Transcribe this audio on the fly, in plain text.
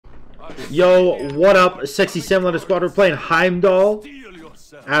Yo, what up? Sexy Simulator Squad. We're playing Heimdall.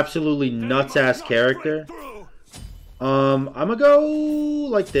 Absolutely nuts-ass character. I'm gonna go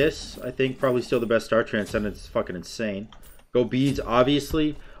like this. I think probably still the best start. Transcendence is fucking insane. Go beads,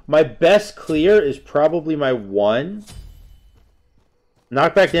 obviously. My best clear is probably my 1.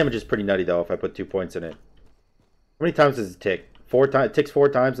 Knockback damage is pretty nutty, though, if I put 2 points in it. How many times does it tick? 4 times. It ticks 4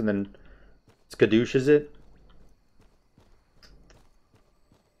 times and then skadooshes it.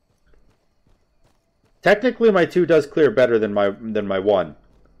 Technically, my 2 does clear better than my 1.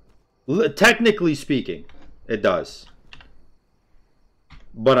 Technically speaking, it does.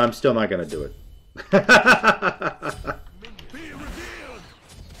 But I'm still not gonna do it.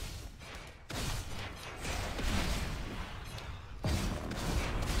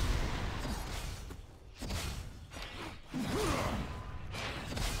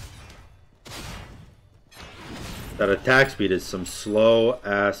 That attack speed is some slow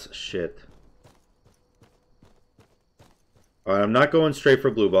ass shit. Alright, I'm not going straight for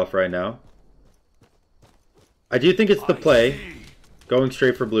blue buff right now. I do think it's the play. Going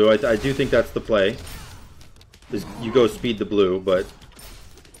straight for blue. I do think that's the play. Is you go speed the blue, but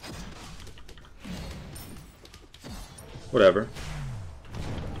whatever.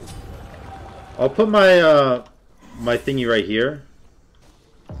 I'll put my my thingy right here.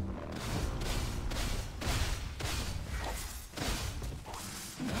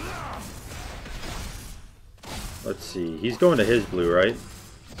 Let's see. He's going to his blue, right?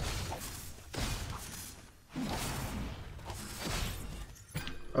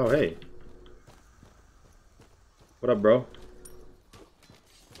 Oh, hey. What up, bro?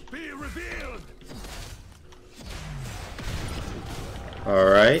 Be revealed. All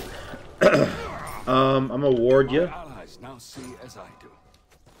right. I'm gonna ward you. Allies now see as I do.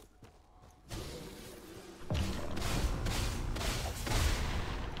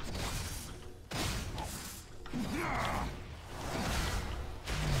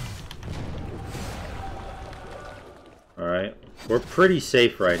 Alright, we're pretty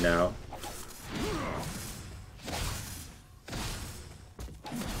safe right now.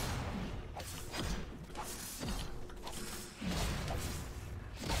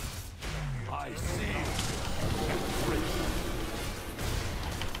 I see.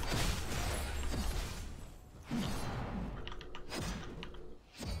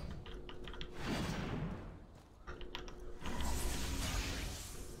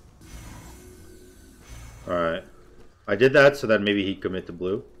 Alright. I did that so that maybe he'd commit to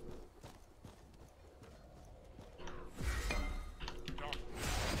blue.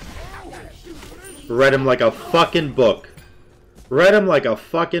 Read him like a fucking book. Read him like a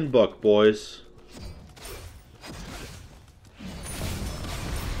fucking book, boys.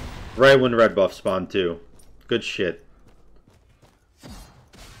 Right when red buff spawned too. Good shit.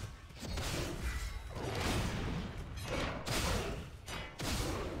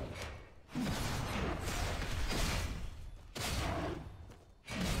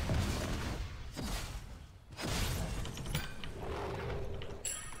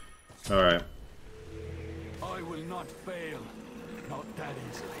 All right. I will not fail. Not that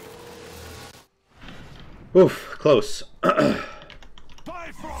easily. Oof, close.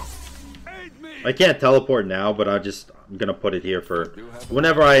 I can't teleport now, but I'm gonna put it here for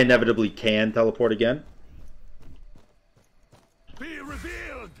whenever I inevitably can teleport again. Be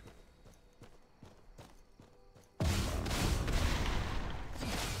revealed.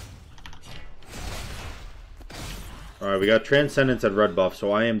 Alright, we got Transcendence at red buff, so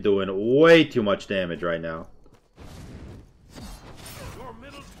I am doing way too much damage right now. Your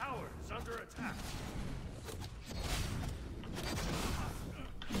middle tower is under attack.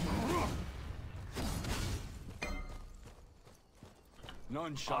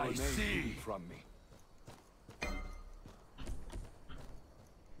 None shall remain from me.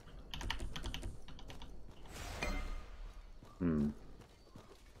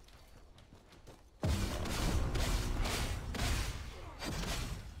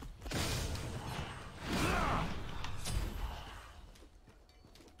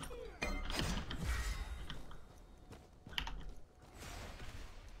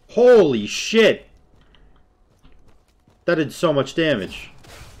 Holy shit! That did so much damage.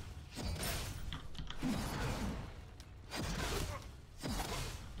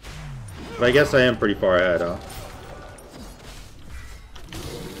 But I guess I am pretty far ahead, huh?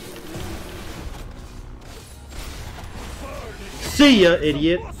 See ya,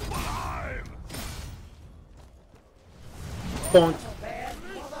 idiot! Bonk.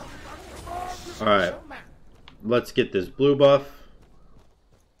 Alright. Let's get this blue buff.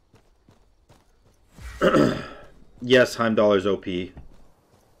 Yes, HEIMDALLR's OP.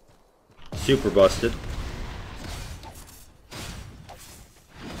 Super busted.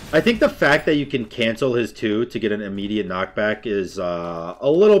 I think the fact that you can cancel his 2 to get an immediate knockback is a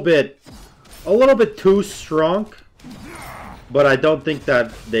little bit too strong. But I don't think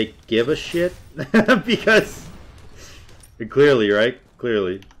that they give a shit because clearly, right?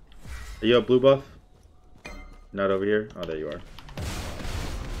 Clearly. Are you a blue buff? Not over here? Oh, there you are.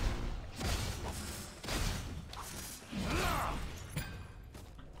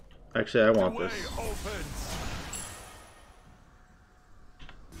 Actually, I want this.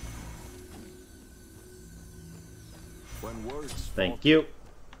 Thank you.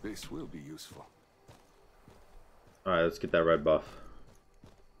 This will be useful. Alright, let's get that red buff.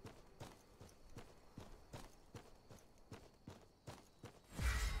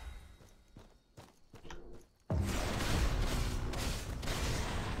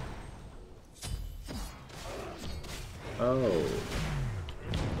 Oh.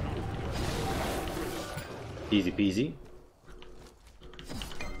 Easy peasy.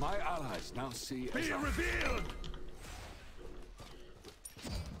 My allies now see as be revealed.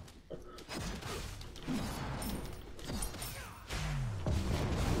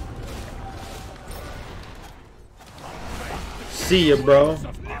 See ya, bro.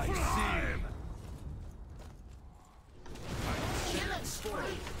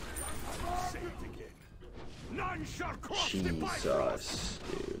 Jesus,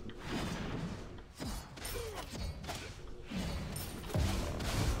 dude.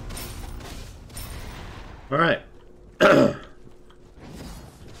 All right.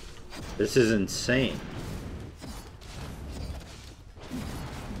 This is insane.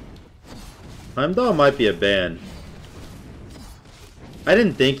 HEIMDALLR might be a ban. I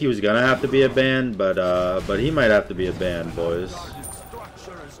didn't think he was gonna have to be a ban, but he might have to be a ban, boys.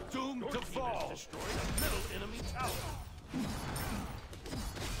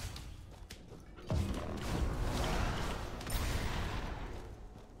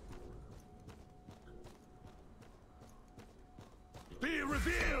 Be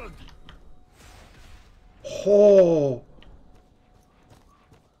revealed. Oh.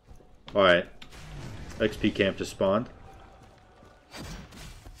 All right. XP camp just spawned.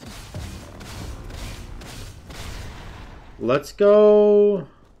 Let's go.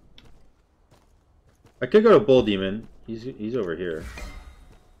 I could go to Bull Demon. He's over here.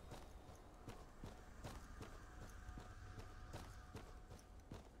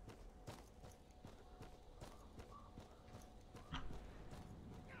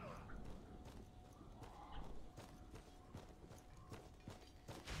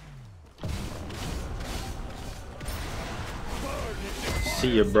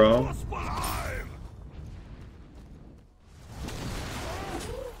 See ya, bro.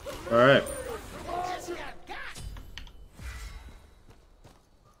 All right.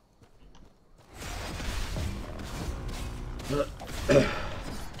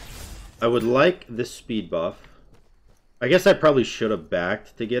 I would like this speed buff. I guess I probably should have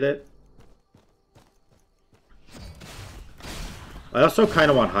backed to get it. I also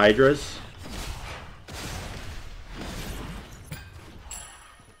kind of want Hydras.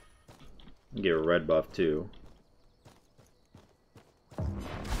 Get a red buff too.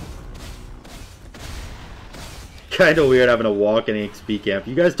 Kind of weird having to walk in XP camp.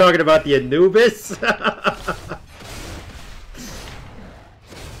 You guys talking about the Anubis?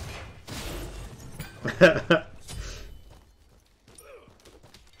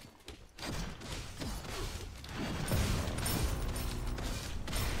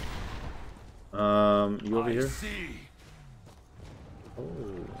 You over here? Oh.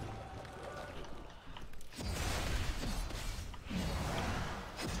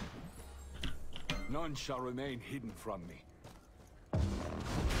 None shall remain hidden from me.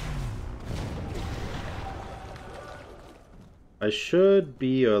 I should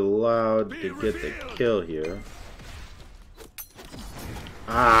be allowed to get the kill here.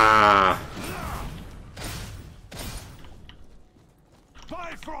 Ah!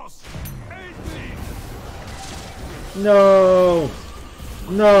 Bifrost, aid me. No!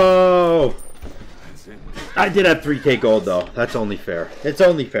 No! I did have 3k gold though. That's only fair. It's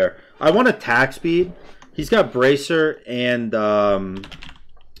only fair. I want attack speed. He's got Bracer and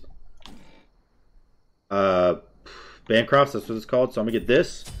Bancrofts, that's what it's called. So I'm gonna get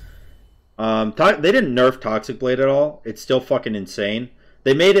this. They didn't nerf Toxic Blade at all. It's still fucking insane.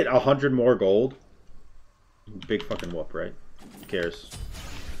 They made it 100 more gold. Big fucking whoop, right? Who cares?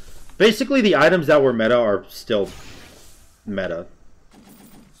 Basically, the items that were meta are still meta.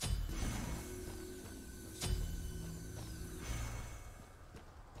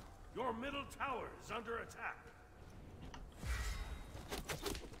 Your middle tower is under attack.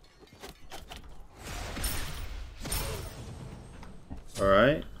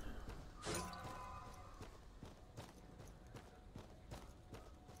 Alright.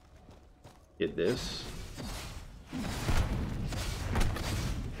 Get this.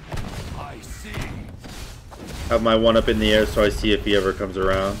 I see. Have my one up in the air so I see if he ever comes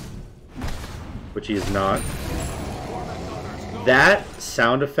around. Which he is not. That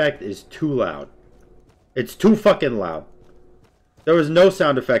sound effect is too loud. It's too fucking loud. There was no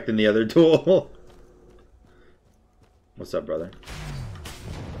sound effect in the other duel. What's up, brother?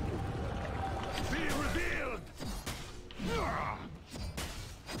 Be revealed.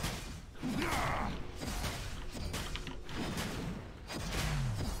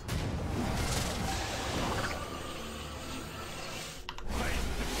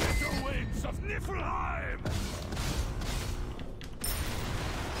 The waves of Niflheim.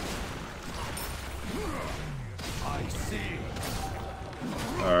 I see.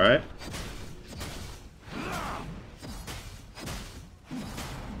 All right.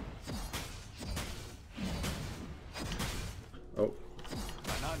 Oh. An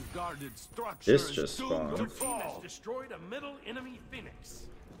unguarded structure This is just doomed to spawned. fall. Destroyed a middle enemy phoenix.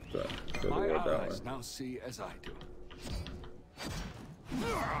 So, go My toward that eyes one. now see as I do.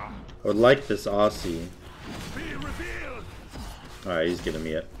 I would like this Aussie. Be revealed. Alright, he's getting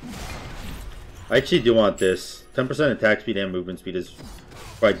me it. I actually do want this. 10% attack speed and movement speed is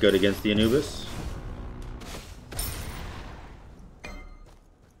quite good against the Anubis.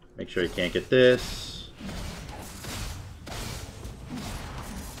 Make sure he can't get this.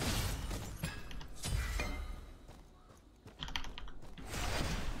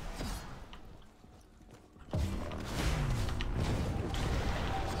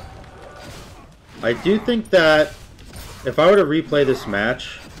 I do think that if I were to replay this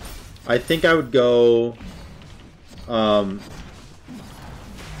match, I think I would go I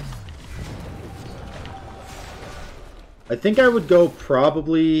think I would go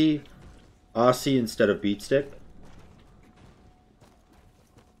probably Aussie instead of Beatstick.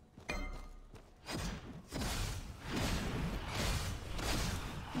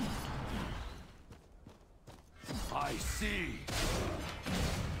 I see.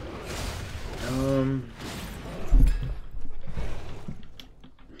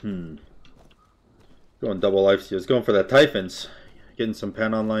 Going double life steals. Going for that Typhons. Getting some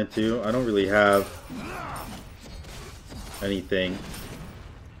pen online too. I don't really have anything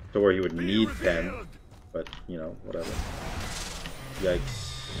to where he would need pen, but you know, whatever. Yikes.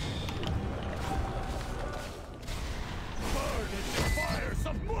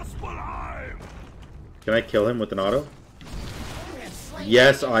 Can I kill him with an auto?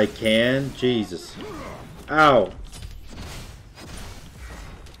 Yes, I can. Jesus. Ow.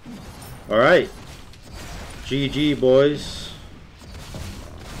 Alright. GG, boys.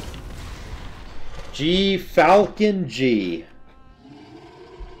 G Falcon G.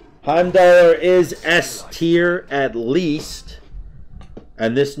 HEIMDALLR is S tier at least.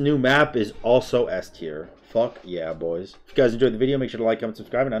 And this new map is also S tier. Fuck yeah, boys. If you guys enjoyed the video, make sure to like, comment,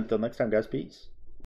 subscribe, and until next time, guys, peace.